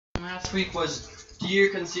last week was, do you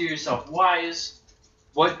consider yourself wise?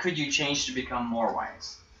 What could you change to become more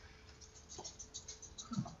wise?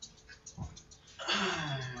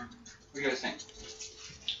 What do you guys think?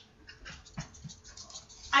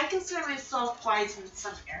 I consider myself wise in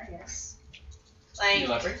some areas. Like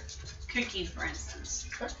cooking, for instance.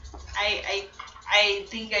 Okay. I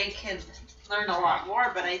think I can learn a lot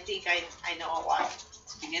more, but I think I know a lot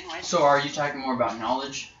to begin with. So are you talking more about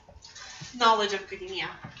knowledge? Knowledge of cooking, yeah.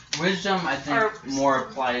 Wisdom, I think, more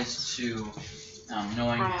applies to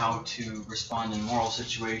knowing how to respond in moral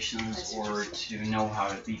situations or to know how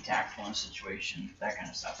to be tactful in a situation, that kind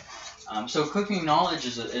of stuff. So cooking knowledge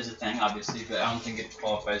is a thing, obviously, but I don't think it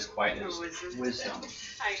qualifies quite as wisdom.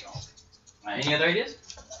 Any other ideas?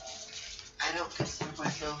 I don't consider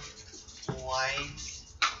myself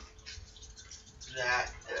wise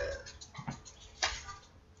that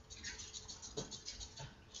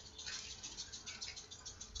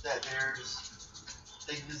there's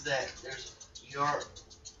things that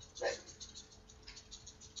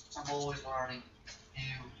I'm always learning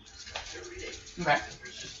new stuff every day. Okay.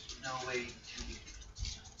 There's just no way to.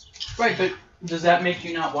 Right, but does that make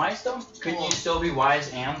you not wise though? Couldn't you still be wise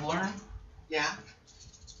and learn? Yeah.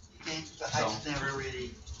 You can, but I just never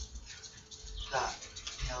really thought,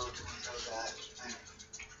 to myself that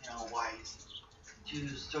I'm, wise.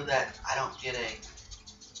 So that I don't get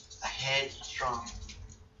a headstrong,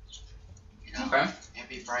 okay. And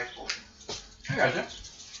be prideful. I gotcha.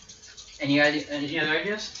 Any other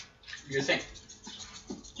ideas? What do you think?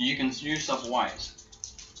 Do you consider yourself wise?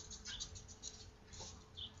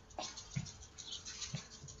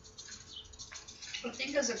 I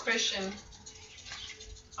think as a Christian,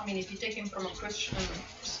 if you take it from a Christian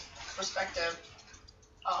perspective,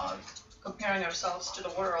 comparing ourselves to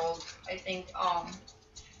the world, I think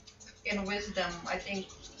in wisdom, I think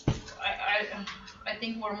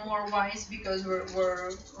we're more wise because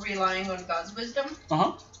we're relying on God's wisdom.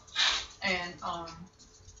 And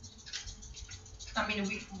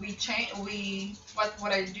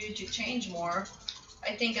what I do to change more,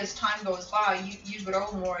 I think as time goes by, you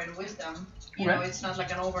grow more in wisdom. You know, it's not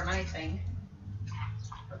like an overnight thing.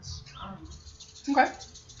 Okay.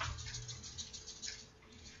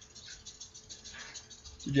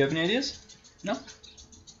 Did you have any ideas? No?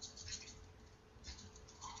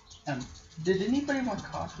 Did anybody want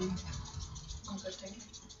coffee? I'm good, thank you.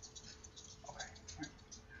 Okay. Right.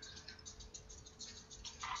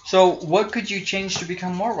 So, what could you change to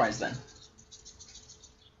become more wise then?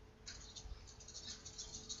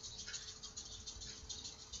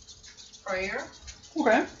 Prayer.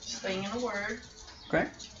 Okay. Staying in the Word. Okay.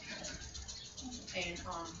 And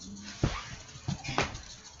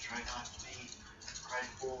try not to be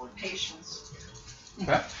prideful and patience.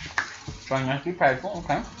 Okay. Trying not to be prideful.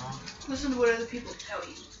 Okay. Listen to what other people tell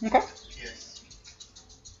you. Okay. Yes.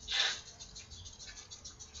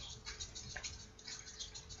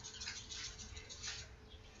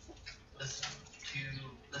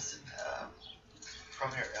 Listen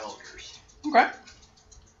from your elders. Okay.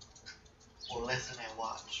 Or listen and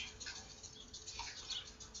watch.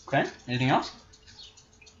 Okay. Anything else?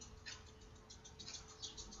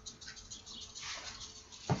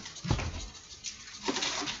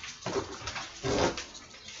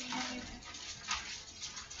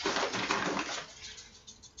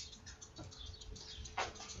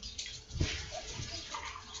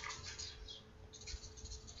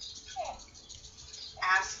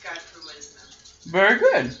 Ask God for wisdom. Very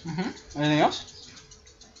good. Anything else?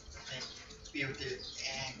 And be able to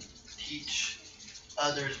and teach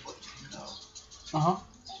others what you know.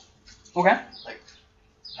 Okay. Like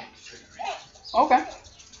next generation. Okay.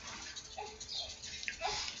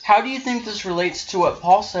 How do you think this relates to what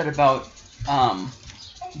Paul said about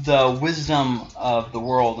the wisdom of the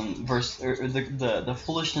world and the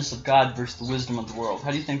foolishness of God versus the wisdom of the world?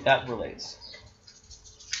 How do you think that relates?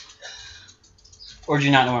 Or do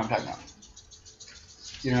you not know what I'm talking about?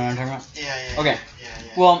 You know what I'm talking about? Yeah. Okay. Yeah.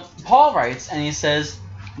 Well, Paul writes, and he says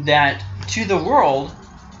that to the world,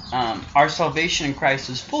 our salvation in Christ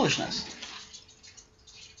is foolishness.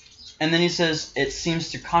 And then he says it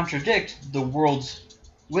seems to contradict the world's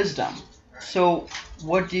wisdom. So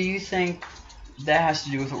what do you think that has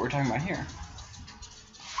to do with what we're talking about here?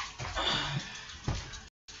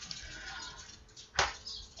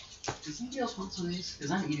 Does anybody else want some of these?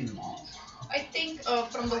 Because I'm eating them all. I think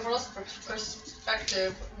from the world's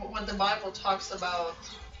perspective, when the Bible talks about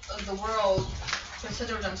the world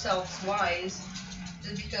consider themselves wise,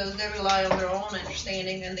 is because they rely on their own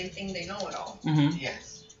understanding and they think they know it all.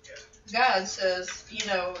 Yes. God says,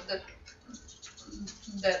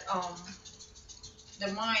 that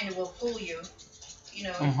the mind will fool you.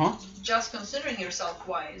 just considering yourself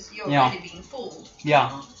wise, you're already being fooled.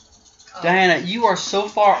 Yeah. Diana, you are so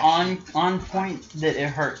far on point that it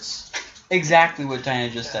hurts. Exactly what Diana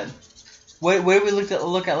just said. What we look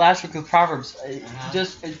at last week with Proverbs,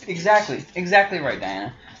 just exactly right,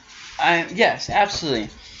 Diana. Yes, absolutely.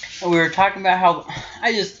 We were talking about how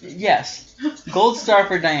yes, gold star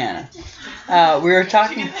for Diana. We were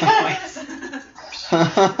talking.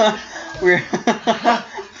 we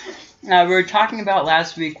were talking about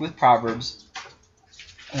last week with Proverbs,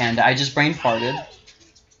 and I just brain farted.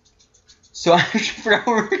 So I forgot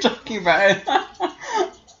what we were talking about.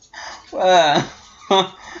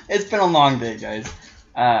 It's been a long day, guys.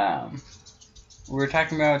 We were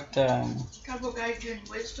talking about. God will guide you in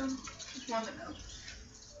wisdom. Just want to know.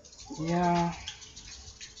 Yeah.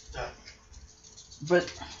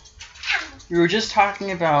 But we were just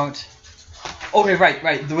talking about. Okay,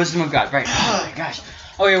 right. The wisdom of God. Right. Oh my gosh.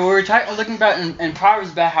 Okay, we were looking about in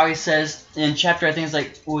Proverbs about how he says in chapter, I think it's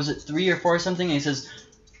like, what was it, 3 or 4 or something? And he says,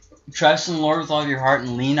 trust in the Lord with all of your heart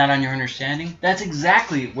and lean not on your understanding. That's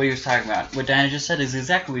exactly what he was talking about. What Diana just said is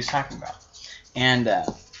exactly what he's talking about. And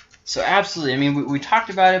so absolutely, I mean, we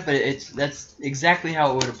talked about it, but that's exactly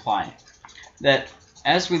how it would apply. That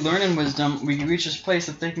as we learn in wisdom, we reach this place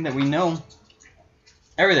of thinking that we know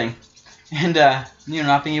everything. And,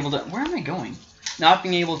 not being able to, where am I going? Not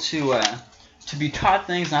being able to be taught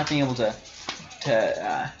things, not being able to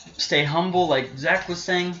stay humble, like Zach was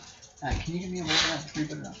saying. Can you give me a little bit of that? Can you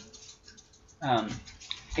put it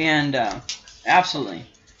up? Absolutely.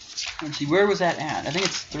 Let's see, where was that at? I think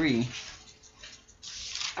it's 3.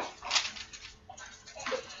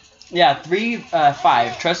 Yeah,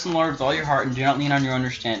 3:5. Trust in the Lord with all your heart and do not lean on your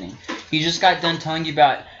understanding. He just got done telling you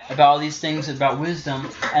about all these things about wisdom,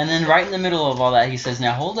 and then right in the middle of all that, he says,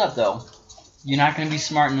 now hold up, though. You're not going to be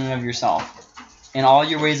smart in and of yourself. In all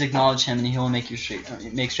your ways acknowledge him, and he will make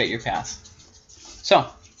straight your paths. So,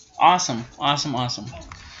 awesome.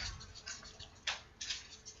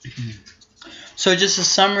 So just a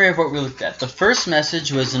summary of what we looked at. The first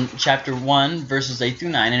message was in chapter 1, verses 8 through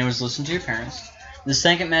 9, and it was listen to your parents. The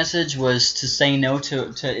second message was to say no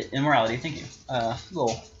to immorality. Thank you.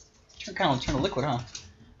 Kind of turn to liquid, huh?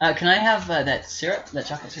 Can I have that syrup, that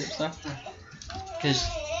chocolate syrup stuff? Because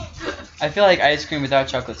I feel like ice cream without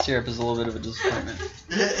chocolate syrup is a little bit of a disappointment.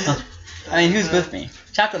 I mean, who's with me?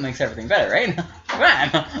 Chocolate makes everything better, right?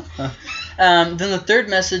 Come on. Then the third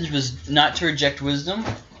message was not to reject wisdom.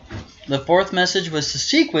 The fourth message was to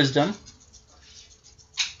seek wisdom.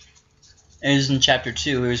 It was in chapter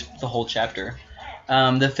 2. It was the whole chapter.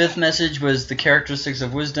 The fifth message was the characteristics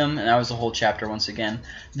of wisdom, and that was the whole chapter once again.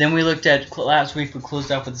 Then we looked at, last week we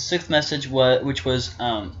closed out with the sixth message, which was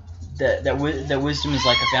that wisdom is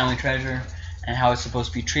like a family treasure and how it's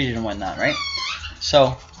supposed to be treated and whatnot, right?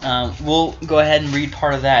 So we'll go ahead and read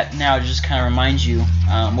part of that now to just kind of remind you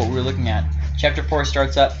what we were looking at. Chapter 4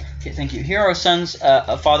 starts up. Okay, thank you. Hear, O sons,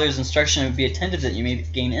 a father's instruction, and be attentive that you may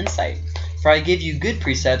gain insight. For I give you good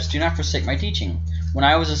precepts, do not forsake my teaching. When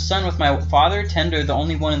I was a son with my father, tender, the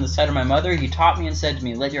only one in the sight of my mother, he taught me and said to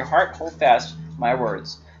me, let your heart hold fast my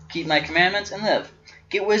words. Keep my commandments and live.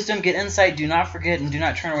 Get wisdom, get insight, do not forget, and do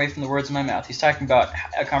not turn away from the words of my mouth. He's talking about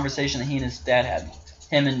a conversation that he and his dad had,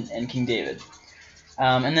 him and King David.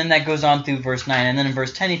 And then that goes on through verse 9. And then in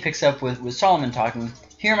verse 10 he picks up with Solomon talking.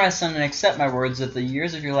 Hear, my son, and accept my words, that the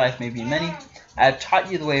years of your life may be many. I have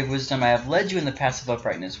taught you the way of wisdom. I have led you in the paths of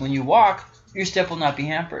uprightness. When you walk, your step will not be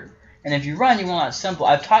hampered. And if you run, you will not stumble.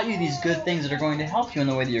 I've taught you these good things that are going to help you in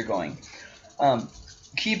the way that you're going.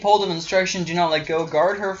 Keep hold of instruction. Do not let go.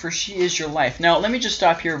 Guard her, for she is your life. Now, let me just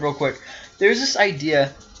stop here real quick. There's this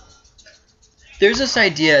idea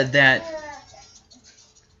that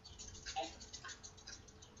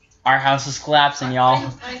our house is collapsing,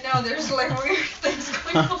 y'all. I know, there's like weird things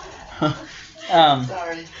going on.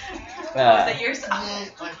 Sorry. Was that yours?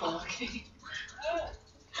 Oh, My fault. Okay.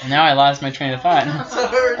 Now I lost my train of thought.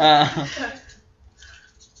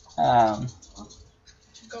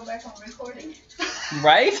 Go back on recording.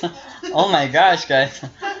 Right? Oh my gosh, guys.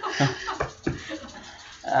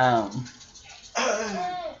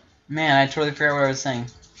 Man, I totally forgot what I was saying.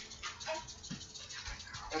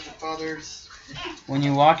 As the fathers. When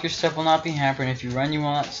you walk, your step will not be hampered, and if you run, you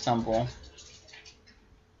will not stumble.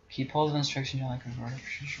 Keep hold of instruction, you like a guard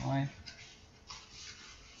for your life.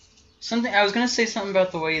 Something I was gonna say something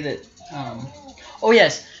about the way that. Oh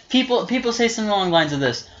yes, people say something along the lines of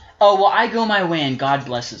this. Oh well, I go my way and God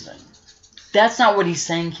blesses it. That's not what he's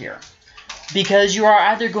saying here, because you are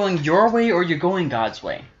either going your way or you're going God's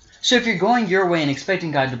way. So if you're going your way and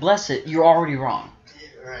expecting God to bless it, you're already wrong.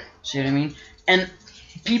 Yeah, right. See what I mean? And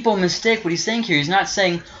people mistake what he's saying here. He's not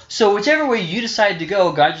saying, So whichever way you decide to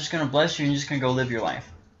go, God's just going to bless you and you're just going to go live your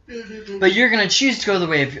life. But you're going to choose to go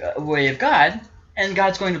the way of God, and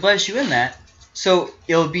God's going to bless you in that. So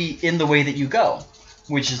it'll be in the way that you go,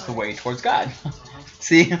 which is the way towards God.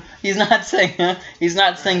 See, he's not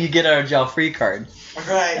saying you get out of jail free card.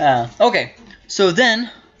 Right. Okay, so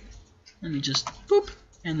then let me just boop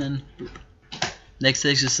and then boop. Next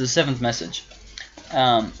is the 7th message,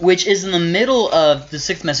 which is in the middle of the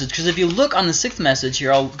 6th message. Because if you look on the 6th message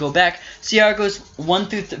here, I'll go back. See how it goes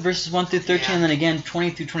verses 1 through 13, and then again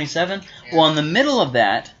 20 through 27. Yeah. Well, in the middle of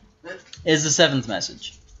that is the 7th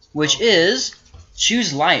message, which is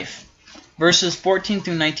choose life, verses 14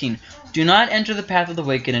 through 19. Do not enter the path of the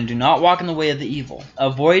wicked, and do not walk in the way of the evil.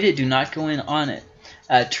 Avoid it, do not go in on it.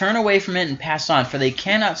 Turn away from it and pass on, for they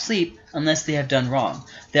cannot sleep unless they have done wrong.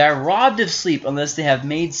 They are robbed of sleep unless they have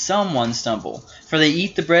made someone stumble. For they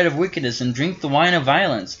eat the bread of wickedness and drink the wine of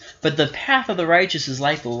violence. But the path of the righteous is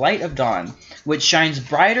like the light of dawn, which shines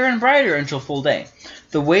brighter and brighter until full day.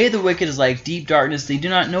 The way of the wicked is like deep darkness. They do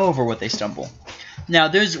not know over what they stumble. Now,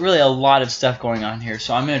 there's really a lot of stuff going on here,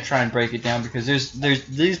 so I'm going to try and break it down because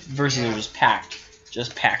these verses are just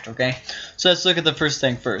packed, okay? So let's look at the first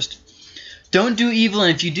thing first. Don't do evil,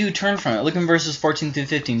 and if you do, turn from it. Look in verses 14 through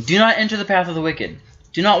 15. Do not enter the path of the wicked.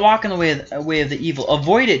 Do not walk in the way of the evil.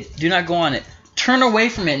 Avoid it. Do not go on it. Turn away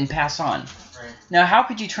from it and pass on. Right. Now, how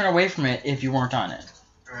could you turn away from it if you weren't on it?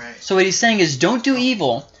 Right. So what he's saying is don't do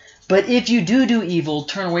evil, but if you do evil,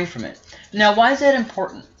 turn away from it. Now, why is that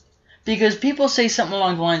important? Because people say something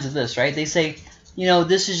along the lines of this, right? They say, you know,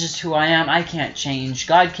 this is just who I am. I can't change.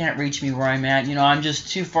 God can't reach me where I'm at. You know, I'm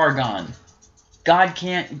just too far gone. God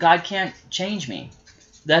can't change me.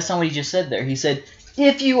 That's not what he just said there. He said,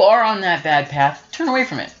 if you are on that bad path, turn away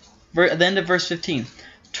from it. At the end of verse 15.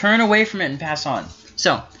 Turn away from it and pass on.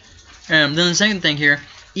 So, then the second thing here,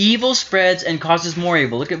 evil spreads and causes more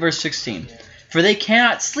evil. Look at verse 16. For they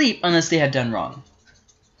cannot sleep unless they have done wrong.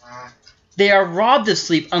 They are robbed of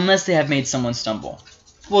sleep unless they have made someone stumble.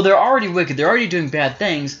 Well, they're already wicked. They're already doing bad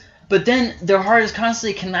things. But then their heart is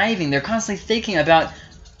constantly conniving. They're constantly thinking about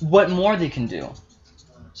what more they can do.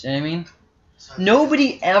 See what I mean?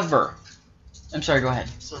 Nobody ever... I'm sorry, go ahead.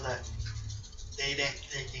 So that they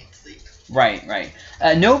can't sleep. Right.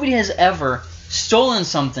 Nobody has ever stolen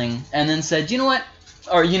something and then said, you know what?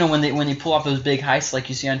 Or, you know, when they pull off those big heists like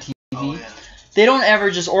you see on TV. Oh, yeah. They don't ever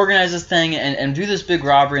just organize this thing and do this big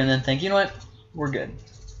robbery and then think, you know what? We're good.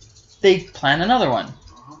 They plan another one.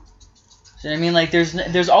 See what I mean? Like,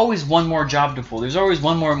 there's always one more job to pull. There's always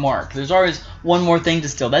one more mark. There's always one more thing to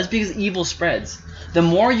steal. That's because evil spreads. The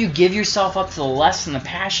more you give yourself up to the lust and the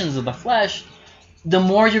passions of the flesh, the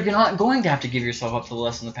more you're not going to have to give yourself up to the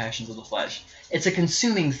lust and the passions of the flesh. It's a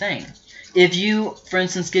consuming thing. If you, for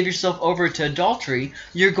instance, give yourself over to adultery,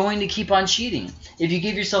 you're going to keep on cheating. If you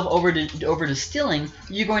give yourself over to stealing,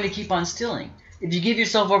 you're going to keep on stealing. If you give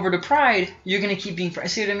yourself over to pride, you're going to keep being...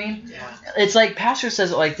 See what I mean? Yeah. It's like Pastor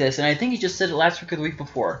says it like this, and I think he just said it last week or the week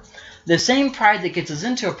before. The same pride that gets us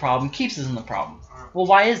into a problem keeps us in the problem. Well,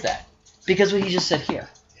 why is that? Because what he just said here.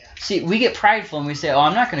 Yeah. See, we get prideful and we say, oh,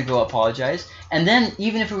 I'm not going to go apologize. And then,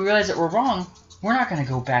 even if we realize that we're wrong, we're not going to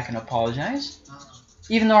go back and apologize.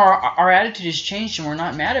 Even though our attitude has changed and we're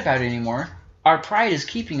not mad about it anymore, our pride is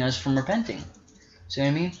keeping us from repenting. See what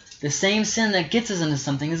I mean? The same sin that gets us into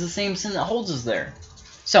something is the same sin that holds us there.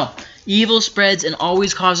 So, evil spreads and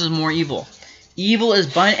always causes more evil. Evil is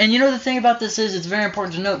bind... And you know the thing about this is, it's very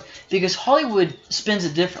important to note, because Hollywood spins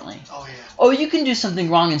it differently. Oh, yeah. Oh, you can do something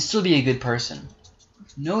wrong and still be a good person.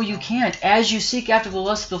 No, you can't. As you seek after the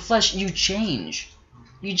lust of the flesh, you change.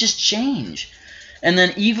 You just change. And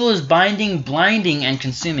then evil is binding, blinding, and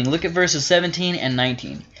consuming. Look at verses 17 and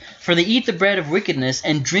 19. For they eat the bread of wickedness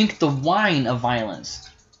and drink the wine of violence.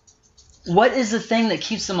 What is the thing that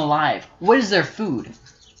keeps them alive? What is their food?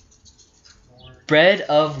 Bread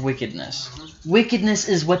of wickedness. Wickedness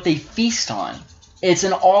is what they feast on. It's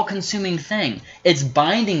an all-consuming thing. It's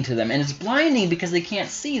binding to them, and it's blinding because they can't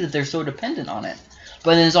see that they're so dependent on it.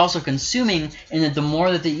 But it is also consuming in that the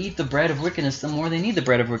more that they eat the bread of wickedness, the more they need the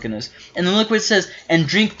bread of wickedness. And then look what it says, and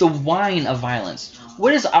drink the wine of violence.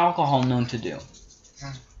 What is alcohol known to do?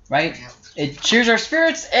 Right? It cheers our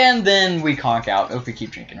spirits, and then we conk out if we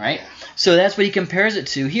keep drinking, right? So that's what he compares it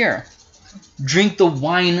to here. Drink the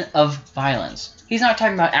wine of violence. He's not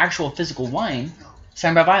talking about actual physical wine. He's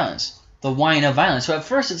talking about violence. The wine of violence. So at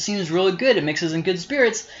first it seems really good. It makes us in good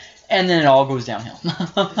spirits. And then it all goes downhill.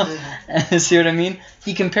 See what I mean?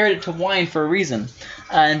 He compared it to wine for a reason.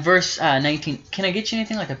 In verse 19, can I get you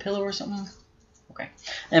anything like a pillow or something? Okay.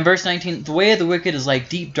 In verse 19, the way of the wicked is like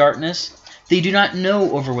deep darkness. They do not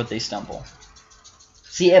know over what they stumble.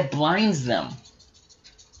 See, it blinds them.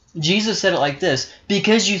 Jesus said it like this: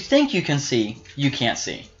 because you think you can see, you can't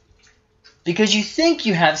see. Because you think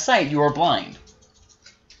you have sight, you are blind.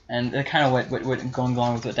 And kind of what going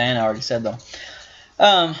along with what Diana already said,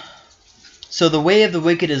 though. So the way of the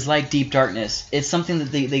wicked is like deep darkness. It's something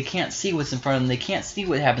that they can't see what's in front of them. They can't see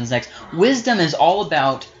what happens next. Wisdom is all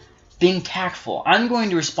about being tactful. I'm going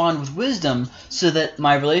to respond with wisdom so that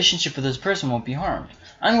my relationship with this person won't be harmed.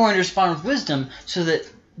 I'm going to respond with wisdom so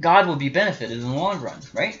that God will be benefited in the long run,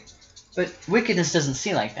 right? But wickedness doesn't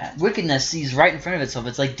see like that. Wickedness sees right in front of itself.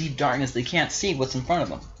 It's like deep darkness. They can't see what's in front of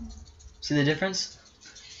them. See the difference?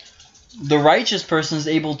 The righteous person is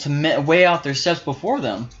able to weigh out their steps before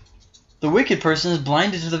them. The wicked person is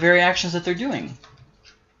blinded to the very actions that they're doing.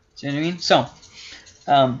 See what I mean? So,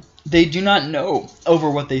 they do not know over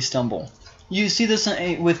what they stumble. You see this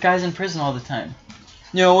with guys in prison all the time.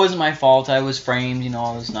 You know, it wasn't my fault. I was framed. You know,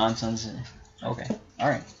 all this nonsense. Okay, all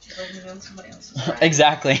right.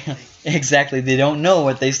 Exactly. Exactly. They don't know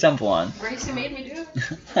what they stumble on. Gracie made me do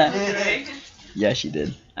it. Yeah, she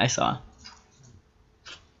did. I saw.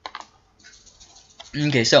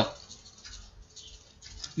 Okay, so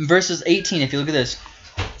verses 18, if you look at this.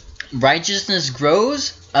 Righteousness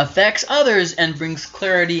grows, affects others, and brings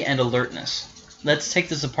clarity and alertness. Let's take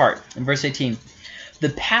this apart. In verse 18, the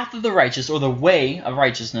path of the righteous, or the way of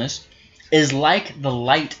righteousness, is like the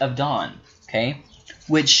light of dawn, okay,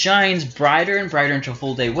 which shines brighter and brighter until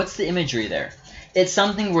full day. What's the imagery there? It's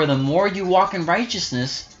something where the more you walk in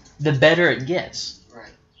righteousness, the better it gets.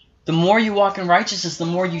 Right. The more you walk in righteousness, the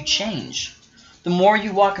more you change. The more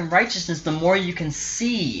you walk in righteousness, the more you can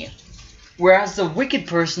see. Whereas the wicked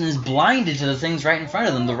person is blinded to the things right in front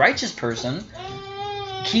of them. The righteous person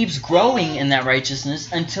keeps growing in that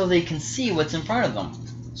righteousness until they can see what's in front of them.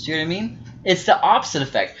 See what I mean? It's the opposite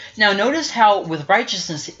effect. Now notice how with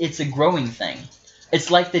righteousness it's a growing thing. It's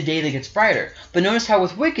like the day that gets brighter. But notice how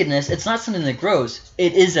with wickedness it's not something that grows.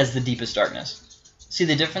 It is as the deepest darkness. See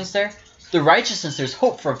the difference there? The righteousness, there's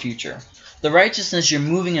hope for a future. The righteousness, you're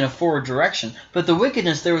moving in a forward direction. But the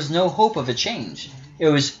wickedness, there was no hope of a change. It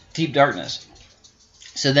was deep darkness.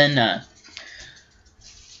 So then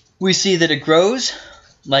we see that it grows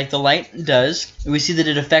like the light does. We see that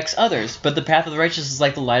it affects others. But the path of the righteous is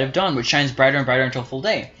like the light of dawn, which shines brighter and brighter until full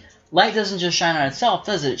day. Light doesn't just shine on itself,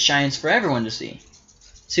 does it? It shines for everyone to see.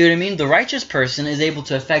 See what I mean? The righteous person is able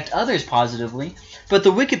to affect others positively, but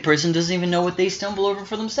the wicked person doesn't even know what they stumble over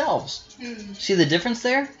for themselves. See the difference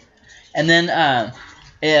there? And then,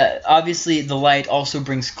 obviously, the light also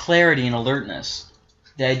brings clarity and alertness.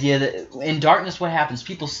 The idea that in darkness, what happens?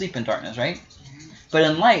 People sleep in darkness, right? But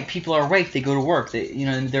in light, people are awake. They go to work.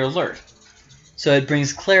 They're alert. So it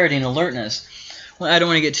brings clarity and alertness. Well, I don't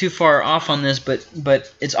want to get too far off on this,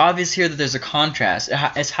 but it's obvious here that there's a contrast.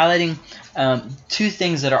 It's highlighting two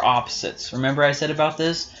things that are opposites. Remember I said about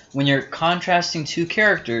this? When you're contrasting two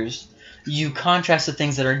characters, you contrast the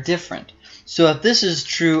things that are different. So if this is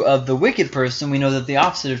true of the wicked person, we know that the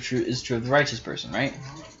opposite is true of the righteous person, right?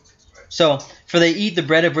 So, for they eat the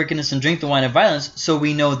bread of wickedness and drink the wine of violence, so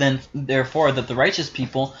we know then, therefore, that the righteous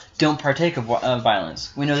people don't partake of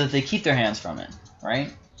violence. We know that they keep their hands from it,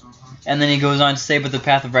 right? And then he goes on to say, but the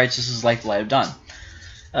path of righteousness is like the light of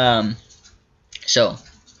dawn. So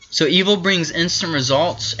evil brings instant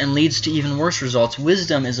results and leads to even worse results.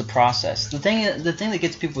 Wisdom is a process. The thing that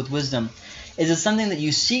gets people with wisdom is it's something that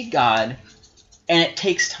you seek God, and it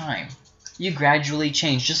takes time. You gradually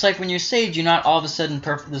change. Just like when you're saved, you're not all of a sudden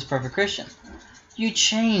this perfect Christian. You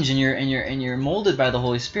change, and you're molded by the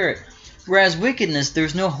Holy Spirit. Whereas wickedness,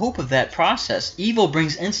 there's no hope of that process. Evil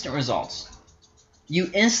brings instant results. You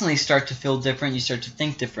instantly start to feel different. You start to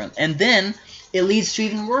think different, and then it leads to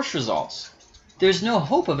even worse results. There's no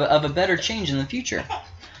hope of a better change in the future.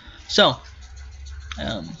 So,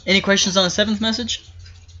 any questions on the 7th message?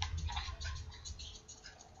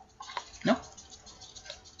 No?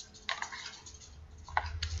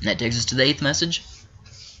 And that takes us to the 8th message,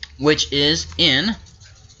 which is in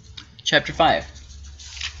chapter 5.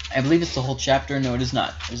 I believe it's the whole chapter. No, it is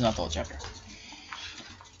not. It is not the whole chapter.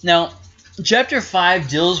 Now, chapter 5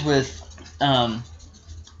 deals with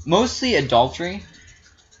mostly adultery,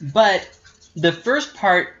 but the first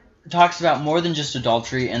part talks about more than just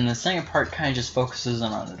adultery, and the second part kind of just focuses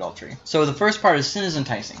on adultery. So the first part is sin is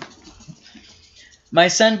enticing. My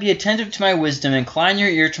son, be attentive to my wisdom, incline your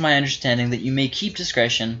ear to my understanding, that you may keep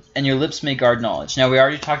discretion, and your lips may guard knowledge. Now, we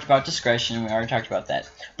already talked about discretion, and we already talked about that.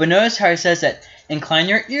 But notice how he says that, incline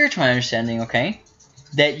your ear to my understanding, okay?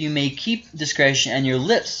 That you may keep discretion, and your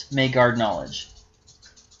lips may guard knowledge.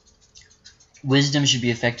 Wisdom should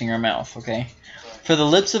be affecting our mouth, okay? For the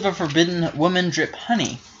lips of a forbidden woman drip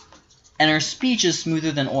honey, and her speech is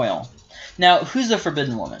smoother than oil. Now, who's the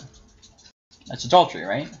forbidden woman? That's adultery,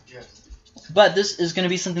 right? Yes. But this is going to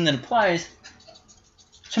be something that applies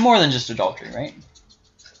to more than just adultery, right?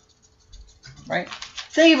 Right?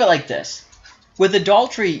 Think of it like this. With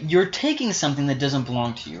adultery, you're taking something that doesn't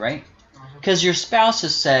belong to you, right? Because your spouse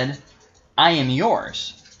has said, I am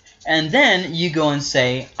yours. And then you go and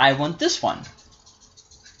say, I want this one.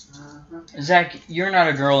 Zach, you're not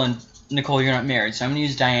a girl, and Nicole, you're not married, so I'm going to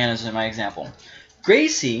use Diana as my example.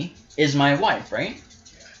 Gracie is my wife, right?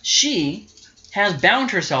 She has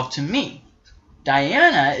bound herself to me.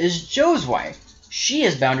 Diana is Joe's wife. She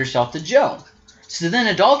has bound herself to Joe. So then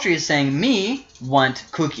adultery is saying, me want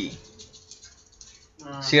Cookie.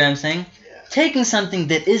 See what I'm saying? Yeah. Taking something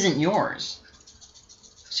that isn't yours.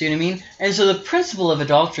 See what I mean? And so the principle of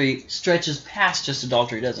adultery stretches past just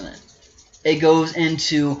adultery, doesn't it? It goes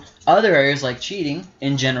into other areas like cheating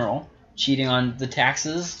in general. Cheating on the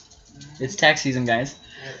taxes. It's tax season, guys.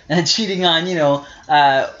 Yeah. And cheating on,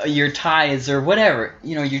 your tithes or whatever.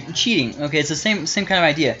 You're cheating. Okay, it's the same kind of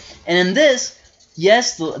idea. And in this,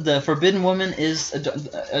 yes, the forbidden woman is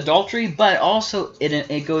adultery, but also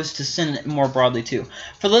it goes to sin more broadly too.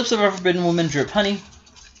 For the lips of a forbidden woman drip honey,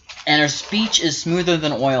 and her speech is smoother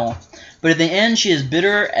than oil. But at the end she is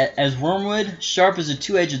bitter as wormwood, sharp as a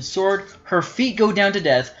two-edged sword. Her feet go down to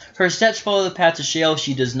death. Her steps follow the path to Sheol.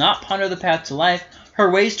 She does not ponder the path to life.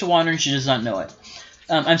 Her ways to wander, and she does not know it.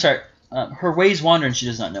 Her ways wander, and she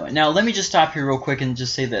does not know it. Now, let me just stop here real quick and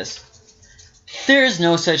just say this. There is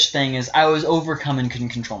no such thing as I was overcome and couldn't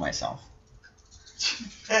control myself.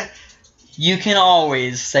 You can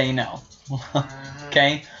always say no.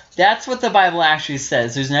 Okay? That's what the Bible actually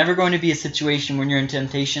says. There's never going to be a situation when you're in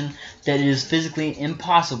temptation that it is physically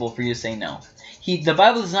impossible for you to say no. The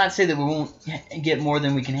Bible does not say that we won't get more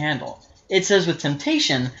than we can handle. It says with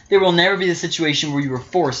temptation, there will never be the situation where you are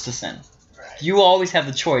forced to sin. Right. You will always have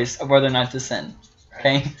the choice of whether or not to sin.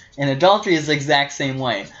 Okay? And adultery is the exact same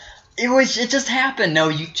way. It just happened. No,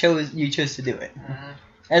 you chose to do it.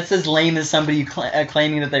 That's as lame as somebody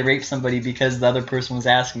claiming that they raped somebody because the other person was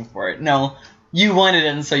asking for it. No, you wanted it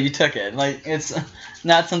and so you took it. Like, it's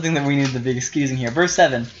not something that we need to be excusing here. Verse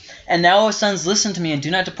 7. And now, O sons, listen to me and do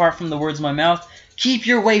not depart from the words of my mouth. Keep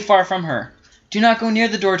your way far from her. Do not go near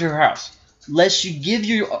the door to her house, lest you give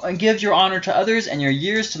your honor to others and your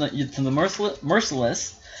years to the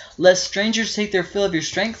merciless, lest strangers take their fill of your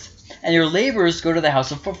strength, and your labors go to the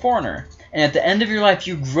house of a foreigner. And at the end of your life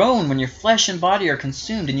you groan when your flesh and body are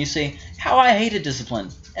consumed, and you say, how I hated discipline,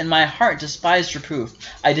 and my heart despised reproof.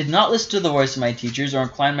 I did not listen to the voice of my teachers or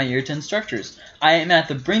incline my ear to instructors. I am at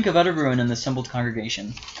the brink of utter ruin in the assembled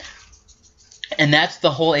congregation. And that's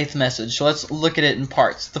the whole 8th message. So let's look at it in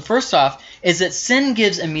parts. The first off is that sin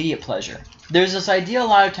gives immediate pleasure. There's this idea a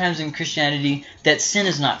lot of times in Christianity that sin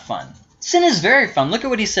is not fun. Sin is very fun. Look at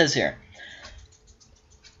what he says here.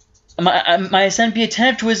 My son, be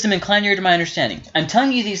attentive to wisdom, incline your ear to my understanding. I'm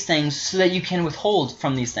telling you these things so that you can withhold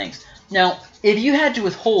from these things. Now, if you had to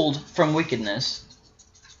withhold from wickedness,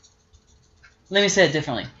 let me say it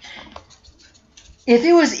differently. If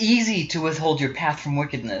it was easy to withhold your path from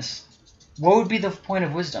wickedness, what would be the point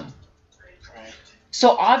of wisdom? Right.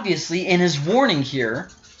 So obviously, in his warning here,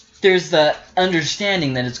 there's the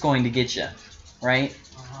understanding that it's going to get you, right?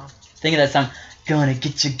 Think of that song, gonna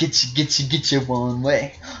get you one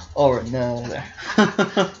way or another.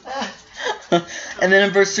 And then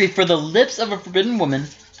in verse 3, for the lips of a forbidden woman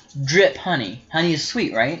drip honey. Honey is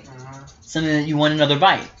sweet, right? Something that you want another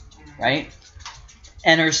bite, right?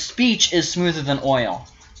 And her speech is smoother than oil.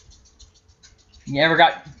 You ever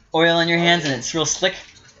got oil on your hands and it's real slick?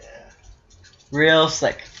 Yeah. Real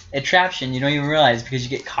slick. It traps you and you don't even realize because you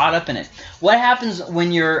get caught up in it. What happens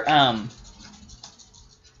when you're in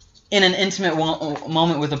an intimate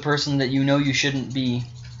moment with a person that you know you shouldn't be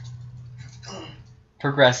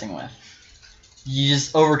progressing with? You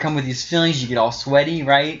just overcome with these feelings. You get all sweaty,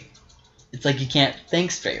 right? It's like you can't think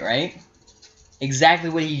straight, right? Exactly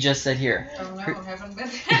what he just said here. Oh no, I haven't been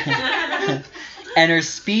there. And her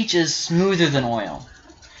speech is smoother than oil.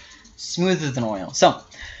 Smoother than oil. So,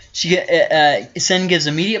 sin gives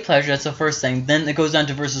immediate pleasure. That's the first thing. Then it goes down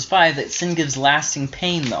to verses 5 that sin gives lasting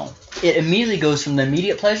pain, though. It immediately goes from the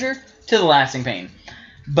immediate pleasure to the lasting pain.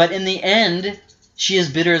 But in the end, she is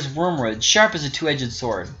bitter as wormwood, sharp as a two-edged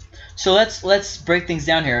sword. So let's break things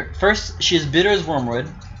down here. First, she is bitter as wormwood.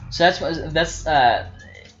 So that's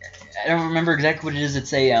I don't remember exactly what it is.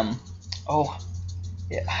 It's a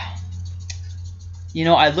you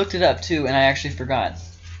know, I looked it up too, and I actually forgot.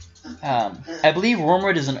 I believe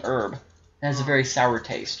wormwood is an herb. It has a very sour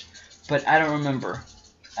taste, but I don't remember.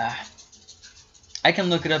 I can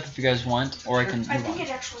look it up if you guys want, or I can. I think it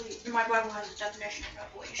actually, my Bible has a definition of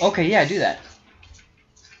revelation. Okay, yeah, do that.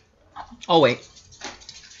 Oh wait,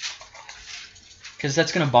 because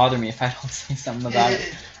that's gonna bother me if I don't say something about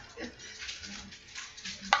it.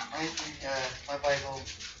 I think my Bible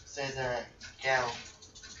says gal.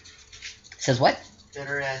 Says what?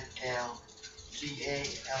 Bitter as gal.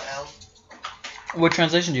 Gall. What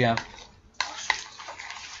translation do you have?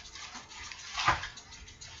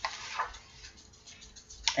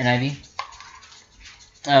 NIV.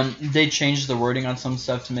 They changed the wording on some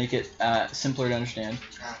stuff to make it simpler to understand.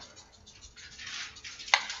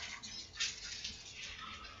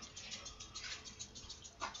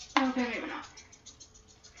 Okay, maybe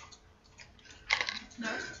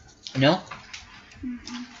not. No?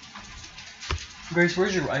 Mm-mm. Grace,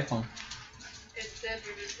 where's your iPhone? It's dead.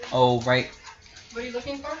 Oh, right. What are you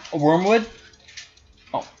looking for? A wormwood?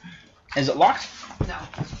 Oh. Is it locked? No.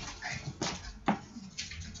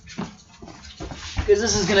 Because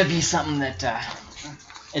this is going to be something that,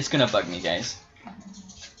 it's going to bug me, guys.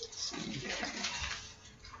 Let's see.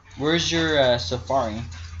 Where's your, Safari?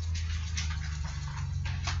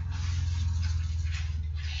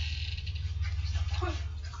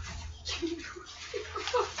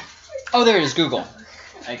 Oh, there it is, Google.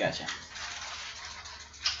 I gotcha.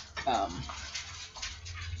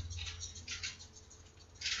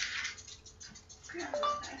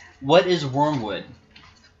 What is wormwood?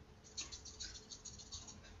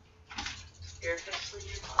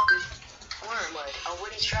 Wormwood, a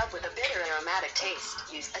woody shrub with a bitter and aromatic taste,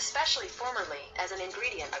 used especially formerly as an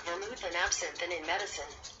ingredient of vermouth and absinthe and in medicine.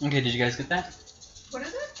 Okay, did you guys get that? What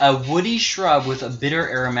is it? A woody shrub with a bitter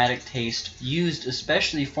aromatic taste, used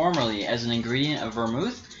especially formerly as an ingredient of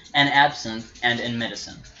vermouth and absinthe and in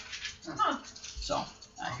medicine. Huh. So,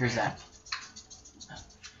 here's that.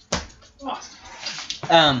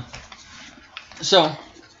 Awesome. So,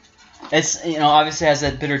 it's, obviously has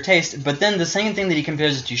that bitter taste, but then the same thing that he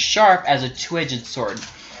compares it to sharp as a two-edged sword.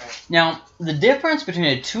 Now, the difference between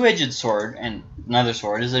a two-edged sword and another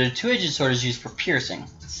sword is that a two-edged sword is used for piercing,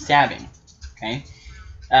 stabbing, okay?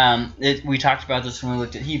 We talked about this when we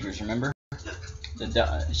looked at Hebrews, remember?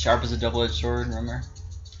 Sharp as a double-edged sword, remember?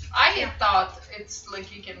 I had thought it's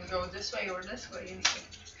like you can go this way or this way.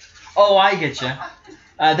 Oh, I get you.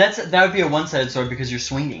 That would be a one-sided sword because you're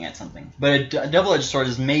swinging at something. But a double-edged sword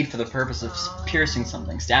is made for the purpose of piercing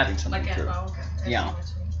something, stabbing something Like through. okay. Yeah.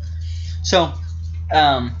 So,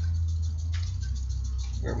 where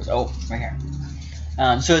was? Oh, right here.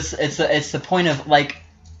 So it's the point of like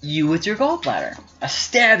you with your gallbladder, a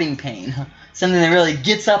stabbing pain, something that really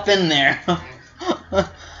gets up in there.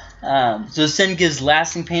 So sin gives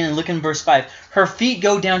lasting pain, and look in verse 5. Her feet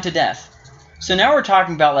go down to death. So now we're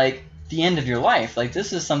talking about like the end of your life. Like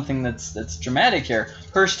this is something that's dramatic here.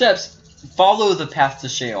 Her steps follow the path to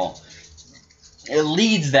Sheol. It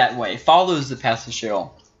leads that way, follows the path to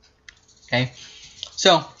Sheol. Okay?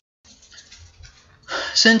 So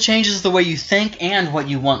sin changes the way you think and what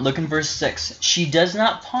you want. Look in verse 6. She does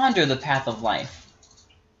not ponder the path of life.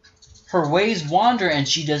 Her ways wander and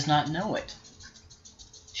she does not know it.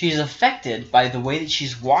 She's affected by the way that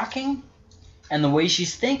she's walking and the way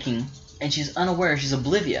she's thinking, and she's unaware, she's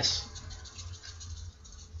oblivious.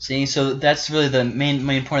 See, so that's really the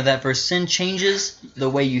main point of that verse. Sin changes the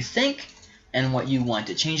way you think and what you want.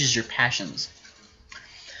 It changes your passions.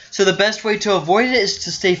 So the best way to avoid it is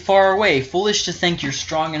to stay far away. Foolish to think you're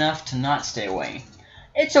strong enough to not stay away.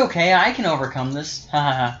 It's okay, I can overcome this. Ha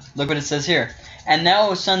ha ha. Look what it says here. And now,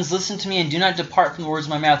 O sons, listen to me and do not depart from the words of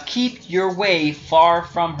my mouth. Keep your way far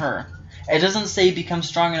from her. It doesn't say become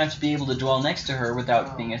strong enough to be able to dwell next to her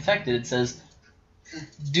without being affected. It says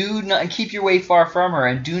do not keep your way far from her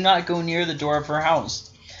and do not go near the door of her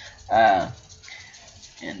house. And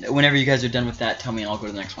whenever you guys are done with that, tell me and I'll go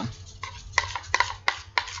to the next one.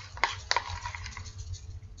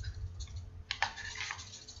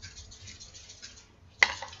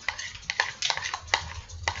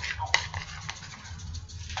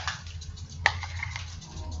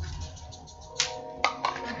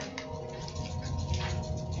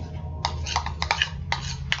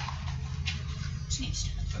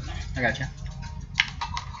 I gotcha.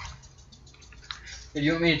 If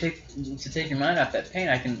you want me to take your mind off that pain,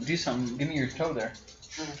 I can do something. Give me your toe there.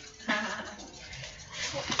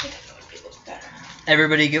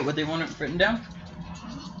 Everybody get what they want written down?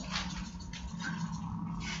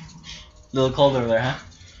 A little cold over there, huh?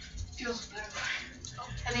 Feels better.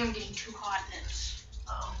 I think I'm getting too hot. It's,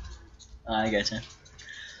 I gotcha.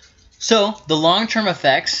 So, the long-term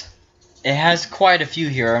effects, it has quite a few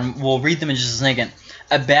here, and we'll read them in just a second.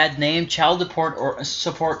 A bad name, child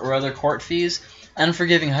support or other court fees,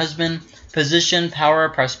 unforgiving husband, Position, power,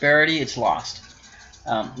 prosperity, it's lost.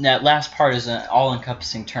 That last part is an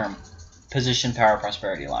all-encompassing term. Position, power,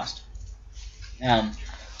 prosperity, lost.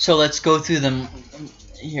 So let's go through them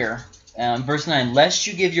here. Verse 9, lest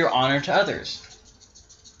you give your honor to others,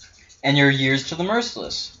 and your years to the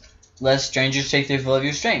merciless, lest strangers take their fill of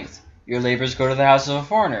your strength. Your labors go to the house of a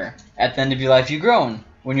foreigner. At the end of your life you groan,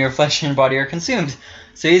 when your flesh and body are consumed.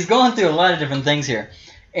 So he's going through a lot of different things here.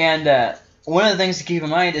 And one of the things to keep in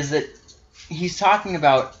mind is that he's talking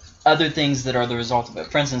about other things that are the result of it.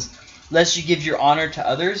 For instance, lest you give your honor to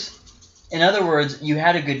others. In other words, you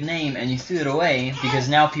had a good name and you threw it away because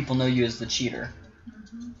now people know you as the cheater.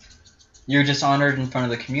 You're dishonored in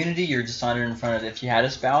front of the community. You're dishonored in front of if you had a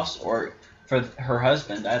spouse or for her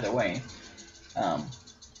husband, either way.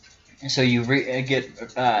 So you get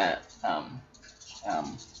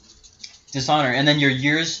dishonor. And then your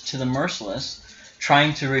years to the merciless,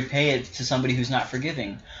 trying to repay it to somebody who's not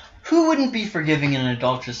forgiving. Who wouldn't be forgiving in an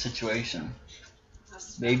adulterous situation?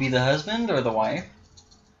 Maybe the husband or the wife.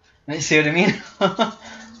 See what I mean?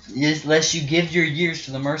 Lest you give your years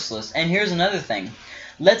to the merciless. And here's another thing.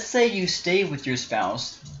 Let's say you stay with your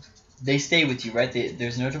spouse. They stay with you, right?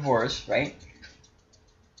 There's no divorce, right?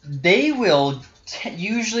 They will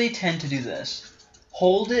usually tend to do this.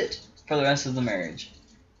 Hold it for the rest of the marriage.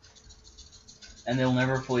 And they'll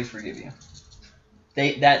never fully forgive you.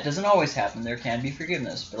 That doesn't always happen. There can be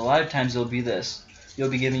forgiveness. But a lot of times it'll be this. You'll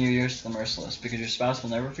be giving your years to the merciless because your spouse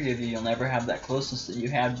will never forgive you. You'll never have that closeness that you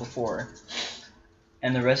had before.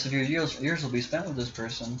 And the rest of your years will be spent with this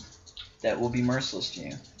person that will be merciless to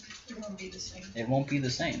you. It won't be the same. It won't be the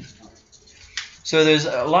same. So there's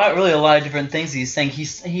really a lot of different things he's saying.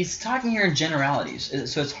 He's talking here in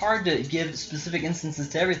generalities. So it's hard to give specific instances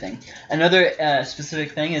to everything. Another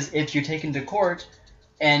specific thing is if you're taken to court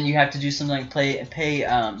and you have to do something like pay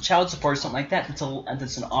child support or something like that,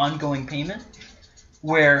 that's an ongoing payment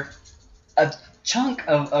where a chunk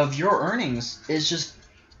of your earnings is just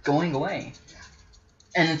going away.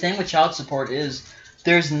 And the thing with child support is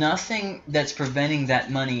there's nothing that's preventing that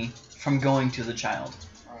money from going to the child.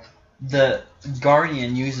 The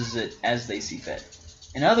guardian uses it as they see fit.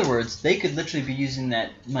 In other words, they could literally be using that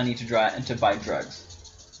money to buy drugs.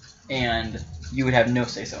 And you would have no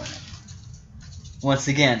say-so in it. Once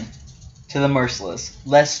again, to the merciless.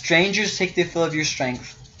 Lest strangers take their fill of your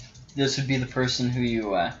strength. This would be the person who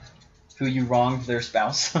you wronged their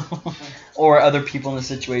spouse or other people in the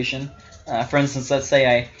situation. For instance, let's say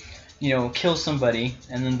I kill somebody,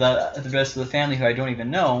 and then the rest of the family who I don't even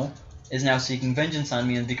know is now seeking vengeance on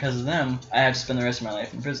me, and because of them, I have to spend the rest of my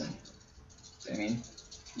life in prison. I mean,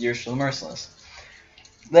 years to the merciless.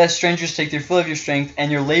 Lest strangers take their fill of your strength,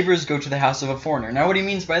 and your labors go to the house of a foreigner. Now what he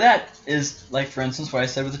means by that is, like for instance, what I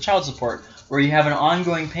said with the child support, where you have an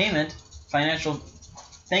ongoing payment, financial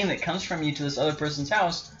thing that comes from you to this other person's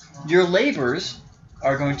house, your labors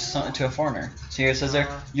are going to a foreigner. So here it says there,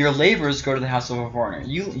 your labors go to the house of a foreigner.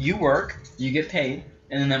 You work, you get paid,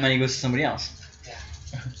 and then that money goes to somebody else.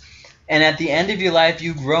 Yeah. And at the end of your life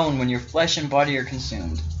you groan when your flesh and body are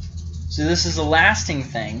consumed. So this is a lasting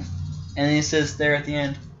thing. And then he says there at the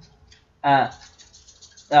end,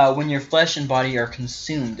 when your flesh and body are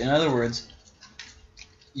consumed. In other words,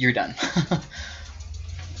 you're done.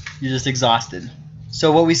 You're just exhausted.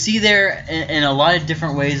 So what we see there in a lot of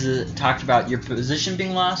different ways is it talked about your position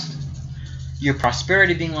being lost, your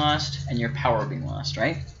prosperity being lost, and your power being lost,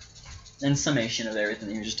 right? In summation of everything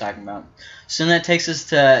that you were just talking about. So then that takes us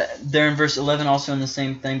to there in verse 11, also in the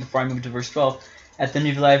same thing before I move to verse 12. At the end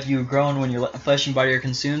of your life you groan when your flesh and body are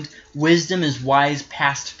consumed. Wisdom is wise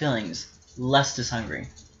past feelings. Lust is hungry.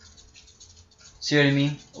 See what I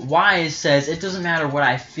mean? Wise says, it doesn't matter what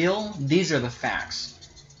I feel. These are the facts.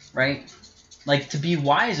 Right? Like, to be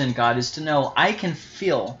wise in God is to know I can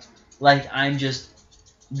feel like I'm just,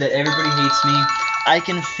 that everybody hates me. I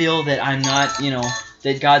can feel that I'm not,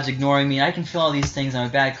 that God's ignoring me. I can feel all these things. I'm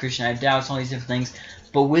a bad Christian. I have doubts, all these different things.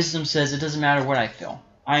 But wisdom says it doesn't matter what I feel.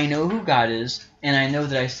 I know who God is, and I know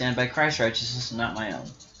that I stand by Christ's righteousness and not my own.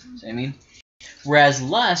 See what I mean? Whereas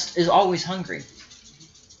lust is always hungry.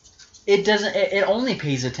 It only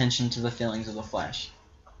pays attention to the feelings of the flesh.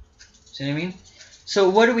 See what I mean? So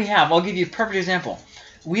what do we have? I'll give you a perfect example.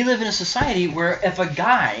 We live in a society where if a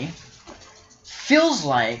guy feels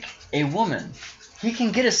like a woman, he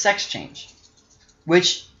can get a sex change,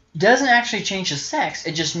 which doesn't actually change his sex.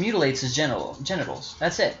 It just mutilates his genitals.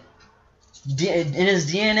 That's it. In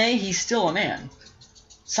his DNA, he's still a man.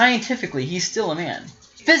 Scientifically, he's still a man.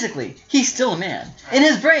 Physically, he's still a man. In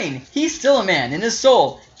his brain, he's still a man. In his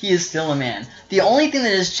soul, he is still a man. The only thing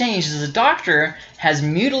that has changed is the doctor has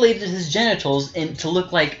mutilated his genitals to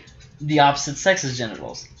look like the opposite sex's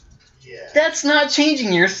genitals. Yeah. That's not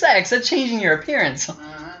changing your sex. That's changing your appearance.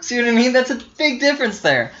 See what I mean? That's a big difference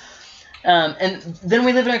there. And then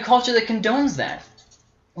we live in a culture that condones that.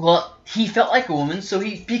 Well, he felt like a woman, so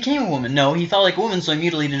he became a woman. No, he felt like a woman, so he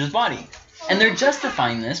mutilated his body. And they're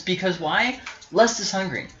justifying this because why? Lust is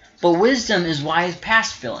hungry. But wisdom is wise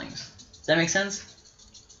past feelings. Does that make sense?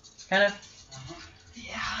 Kind of?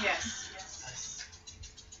 Yeah. Yes.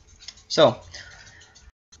 So,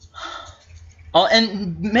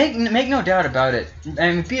 and make no doubt about it.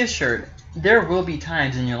 I mean, be assured, there will be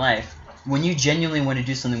times in your life when you genuinely want to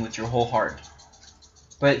do something with your whole heart.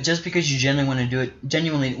 But just because you genuinely want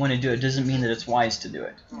to do it doesn't mean that it's wise to do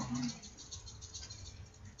it.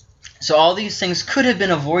 So all these things could have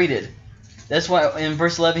been avoided. That's why in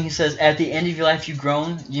verse 11 he says, at the end of your life you've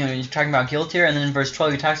grown. You know, you're talking about guilt here. And then in verse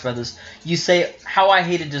 12 he talks about this. You say, how I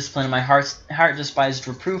hated discipline, and my heart despised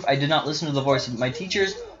reproof. I did not listen to the voice of my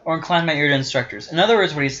teachers or incline my ear to instructors. In other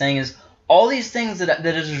words, what he's saying is, all these things that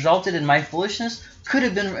has resulted in my foolishness could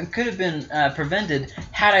have been prevented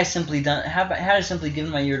had I simply given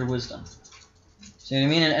my ear to wisdom. See what I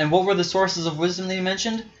mean? And what were the sources of wisdom that he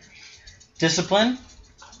mentioned? Discipline,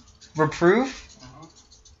 reproof,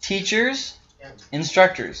 teachers,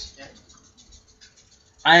 instructors.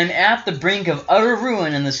 I am at the brink of utter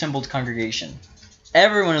ruin in the assembled congregation.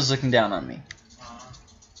 Everyone is looking down on me.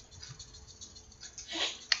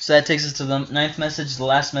 So that takes us to the 9th message, the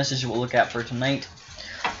last message we'll look at for tonight.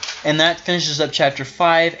 And that finishes up chapter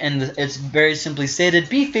 5, and it's very simply stated,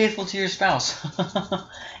 be faithful to your spouse.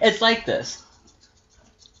 It's like this.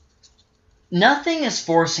 Nothing is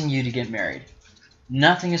forcing you to get married.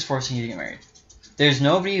 Nothing is forcing you to get married. There's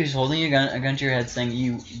nobody who's holding a gun to your head saying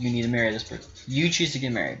you need to marry this person. You choose to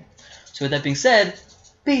get married. So with that being said,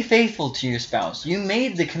 be faithful to your spouse. You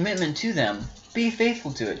made the commitment to them. Be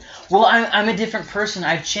faithful to it. Well, I'm a different person.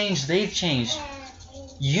 I've changed. They've changed.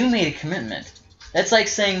 You made a commitment. That's like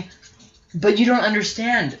saying, but you don't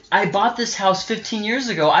understand. I bought this house 15 years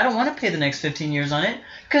ago. I don't want to pay the next 15 years on it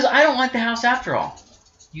because I don't want the house after all.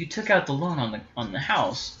 You took out the loan on the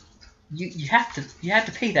house. You have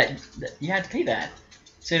to pay that. You had to pay that.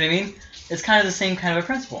 See what I mean? It's kind of the same kind of a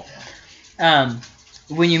principle.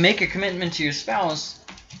 When you make a commitment to your spouse,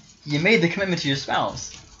 you made the commitment to your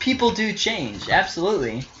spouse. People do change,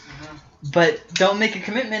 absolutely. But don't make a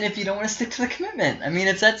commitment if you don't want to stick to the commitment. I mean,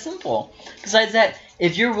 it's that simple. Besides that,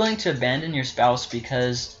 if you're willing to abandon your spouse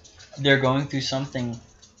because they're going through something,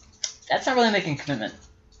 that's not really making a commitment.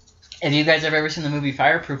 If you guys have ever seen the movie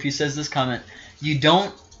Fireproof, he says this comment, you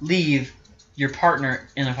don't leave your partner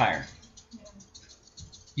in a fire.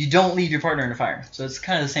 You don't leave your partner in a fire. So it's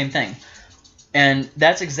kind of the same thing. And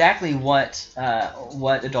that's exactly what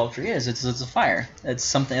adultery is. It's a fire. It's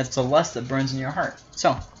something. It's a lust that burns in your heart.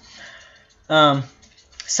 So,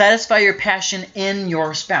 satisfy your passion in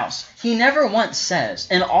your spouse. He never once says,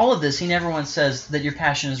 in all of this, he never once says that your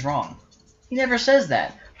passion is wrong. He never says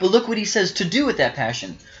that. But look what he says to do with that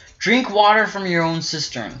passion. Drink water from your own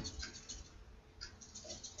cistern.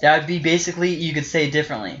 That would be basically, you could say it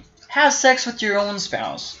differently. Have sex with your own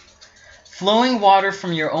spouse. Flowing water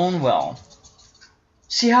from your own well.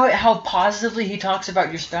 See how positively he talks about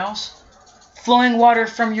your spouse? Flowing water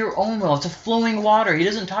from your own well. It's a flowing water. He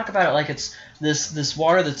doesn't talk about it like it's this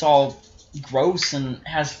water that's all gross and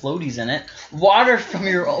has floaties in it.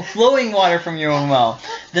 Flowing water from your own well.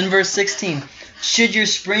 Then verse 16. Should your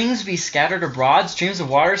springs be scattered abroad, streams of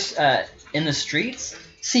water in the streets?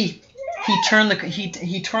 See, he turned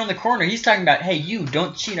the corner. He's talking about, hey, you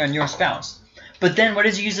don't cheat on your spouse. But then what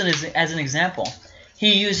is he using as an example?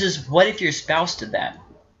 He uses, what if your spouse did that?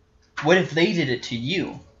 What if they did it to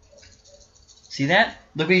you? See that?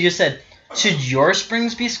 Look what he just said. Should your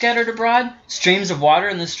springs be scattered abroad? Streams of water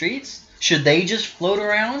in the streets? Should they just float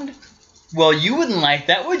around? Well, you wouldn't like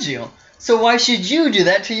that, would you? So why should you do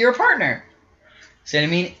that to your partner? See what I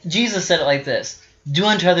mean? Jesus said it like this. Do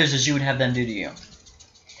unto others as you would have them do to you.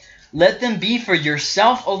 Let them be for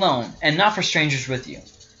yourself alone, and not for strangers with you.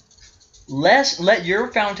 Let your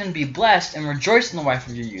fountain be blessed, and rejoice in the wife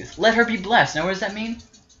of your youth. Let her be blessed. Now what does that mean?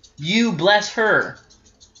 You bless her.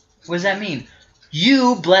 What does that mean?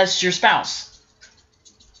 You bless your spouse.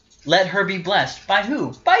 Let her be blessed. By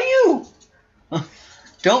who? By you.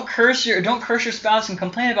 Don't curse your spouse and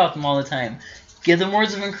complain about them all the time. Give them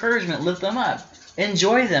words of encouragement. Lift them up.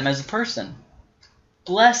 Enjoy them as a person.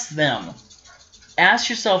 Bless them. Ask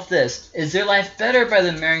yourself this. Is their life better by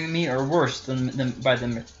them marrying me or worse than by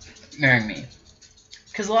them marrying me?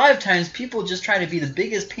 Because a lot of times people just try to be the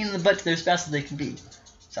biggest pain in the butt to their spouse that they can be.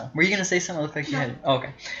 So, were you going to say something that looked like you had? Oh,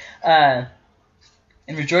 okay.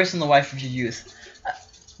 And rejoice in the wife of your youth.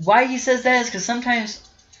 Why he says that is because sometimes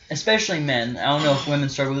especially men. I don't know if women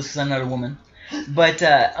struggle with this because I'm not a woman. But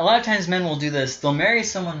a lot of times men will do this. They'll marry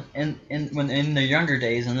someone in their younger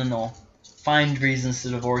days, and then they'll find reasons to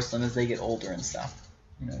divorce them as they get older and stuff.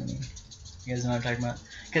 You know what I mean? You guys know what I'm talking about?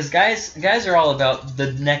 Because guys are all about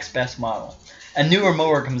the next best model. A newer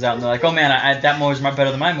mower comes out, and they're like, oh man, that mower's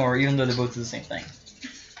better than my mower, even though they both do the same thing.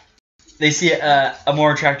 They see a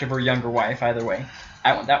more attractive or younger wife, either way.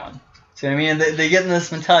 I want that one. See what I mean? They get in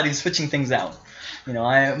this mentality of switching things out. You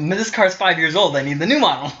know, this car's 5 years old. I need the new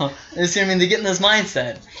model. You see what I mean? They get in this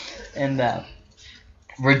mindset. And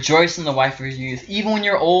rejoice in the wife of your youth. Even when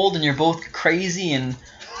you're old and you're both crazy and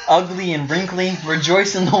ugly and wrinkly,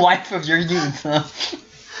 rejoice in the wife of your youth.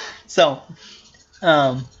 So,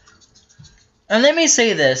 and let me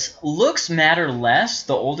say this. Looks matter less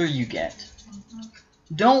the older you get.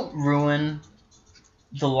 Don't ruin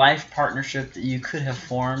the life partnership that you could have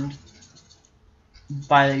formed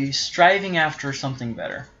by striving after something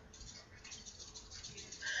better.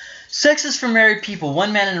 Sex is for married people,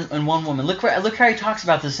 one man and one woman. Look how he talks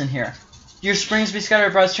about this in here. Your springs be scattered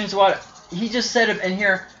abroad, streams of water. He just said in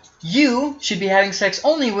here, you should be having sex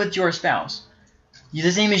only with your spouse. The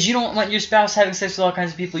same as you don't want your spouse having sex with all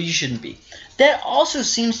kinds of people, you shouldn't be. That also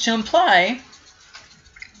seems to imply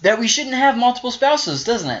that we shouldn't have multiple spouses,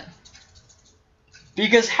 doesn't it?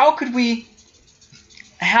 Because how could we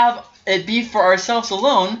have it be for ourselves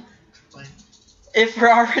alone if we're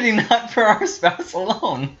already not for our spouse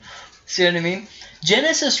alone? See what I mean?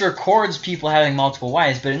 Genesis records people having multiple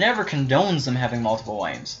wives, but it never condones them having multiple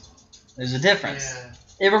wives. There's a difference.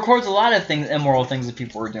 Yeah. It records a lot of things, immoral things that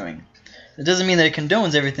people were doing. It doesn't mean that it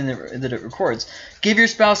condones everything that it records. Give your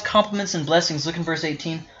spouse compliments and blessings. Look in verse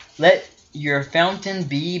 18. Let your fountain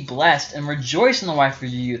be blessed and rejoice in the wife of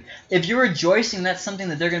your youth. If you're rejoicing, that's something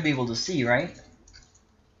that they're going to be able to see, right?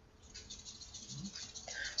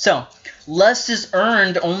 So, lust is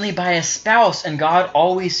earned only by a spouse, and God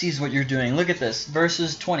always sees what you're doing. Look at this,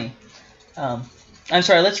 verses 20. I'm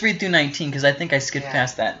sorry, let's read through 19, because I think I skipped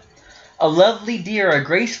past that. A lovely deer, a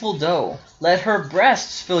graceful doe, let her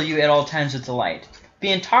breasts fill you at all times with delight.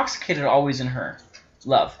 Be intoxicated always in her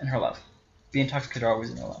love. Be intoxicated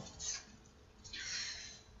always in her love.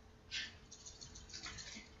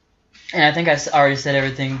 And I think I already said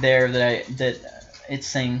everything there that it's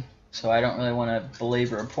saying, so I don't really want to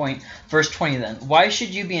belabor a point. Verse 20 then. Why should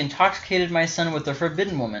you be intoxicated, my son, with a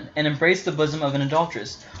forbidden woman, and embrace the bosom of an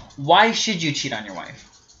adulteress? Why should you cheat on your wife?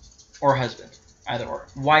 Or husband? Either or.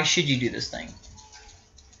 Why should you do this thing?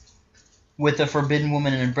 With a forbidden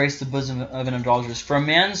woman and embrace the bosom of an adulteress. For a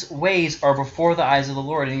man's ways are before the eyes of the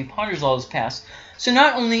Lord, and he ponders all his past. So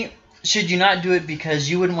not only should you not do it because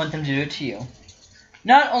you wouldn't want them to do it to you,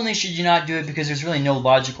 not only should you not do it because there's really no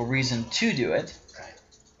logical reason to do it. Right.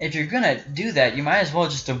 If you're going to do that, you might as well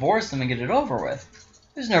just divorce them and get it over with.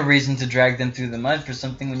 There's no reason to drag them through the mud for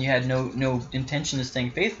something when you had no intention of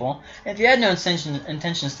staying faithful. And if you had no intention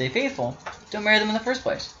to stay faithful, don't marry them in the first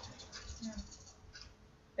place. Yeah.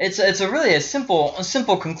 It's really a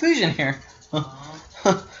simple conclusion here.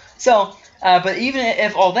 So, but even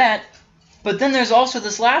if all that, but then there's also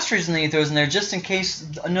this last reason that he throws in there, just in case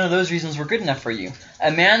none of those reasons were good enough for you.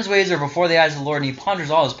 A man's ways are before the eyes of the Lord, and he ponders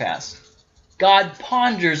all his past. God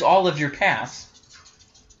ponders all of your past.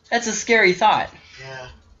 That's a scary thought. Yeah.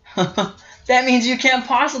 That means you can't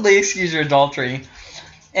possibly excuse your adultery.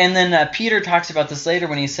 And then Peter talks about this later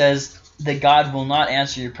when he says that God will not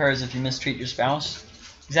answer your prayers if you mistreat your spouse.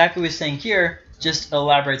 Exactly what he's saying here, just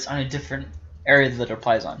elaborates on a different area that it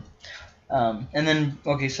applies on. And then,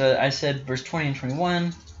 okay, so I said verse 20 and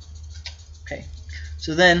 21. Okay,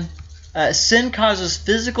 so then sin causes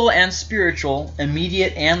physical and spiritual,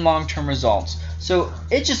 immediate and long-term results. So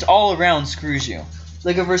it just all around screws you.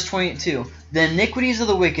 Look at verse 22. The iniquities of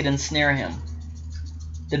the wicked ensnare him.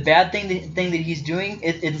 The bad thing that he's doing,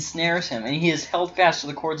 it ensnares him, and he is held fast to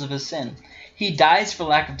the cords of his sin. He dies for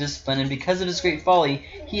lack of discipline, and because of his great folly,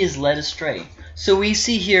 he is led astray. So we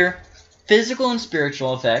see here physical and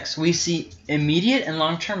spiritual effects. We see immediate and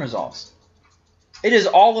long-term results. It is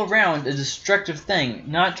all around a destructive thing,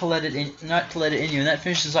 not to let it in you. And that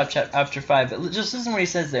finishes up chapter 5. But just listen to what he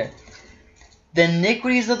says there. The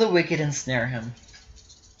iniquities of the wicked ensnare him.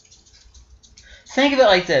 Think of it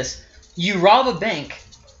like this. You rob a bank,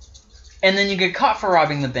 and then you get caught for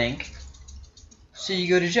robbing the bank, so you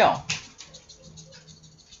go to jail.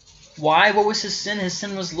 Why? What was his sin? His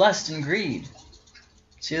sin was lust and greed.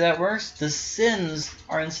 See how that works? The sins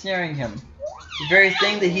are ensnaring him. The very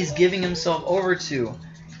thing that he's giving himself over to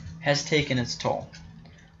has taken its toll.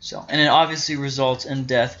 So, and it obviously results in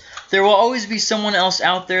death. There will always be someone else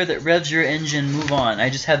out there that revs your engine, move on. I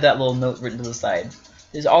just had that little note written to the side.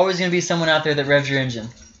 There's always going to be someone out there that revs your engine.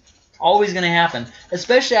 Always going to happen,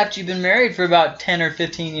 especially after you've been married for about 10 or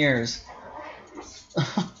 15 years.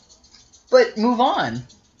 But move on.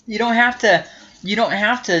 You don't have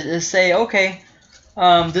to say, okay,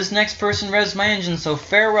 this next person revs my engine, so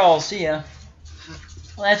farewell, see ya.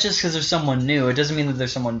 Well, that's just because there's someone new. It doesn't mean that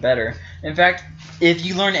there's someone better. In fact, if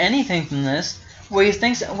you learn anything from this, what he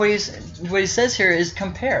says here is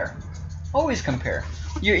compare. Always compare.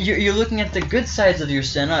 You're looking at the good sides of your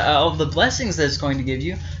sin, of the blessings that it's going to give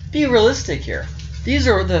you. Be realistic here. These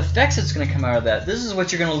are the effects that's going to come out of that. This is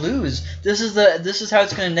what you're going to lose. This is how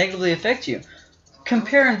it's going to negatively affect you.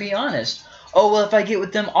 Compare and be honest. Oh, well, if I get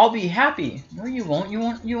with them, I'll be happy. No, you won't.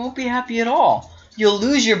 You won't be happy at all. You'll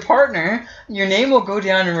lose your partner. Your name will go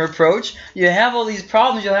down in reproach. You have all these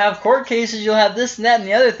problems. You'll have court cases. You'll have this and that and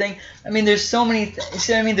the other thing. I mean, there's so many.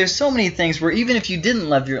 There's so many things where even if you didn't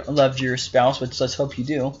love your spouse, which let's hope you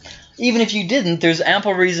do, even if you didn't, there's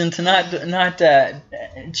ample reason to not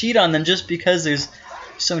cheat on them just because there's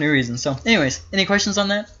so many reasons. So, anyways, any questions on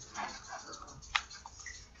that?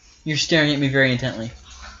 You're staring at me very intently.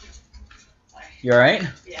 You all right?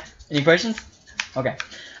 Yeah. Any questions? Okay.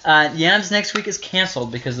 Yams next week is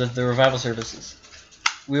canceled because of the revival services.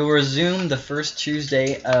 We will resume the first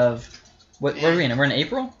Tuesday of what are we in? We're in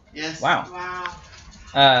April? Yes. Wow.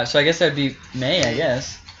 Wow. So I guess that would be May, I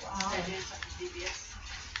guess. Wow.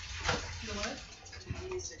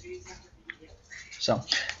 So,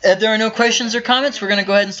 if there are no questions or comments, we're going to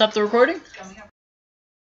go ahead and stop the recording.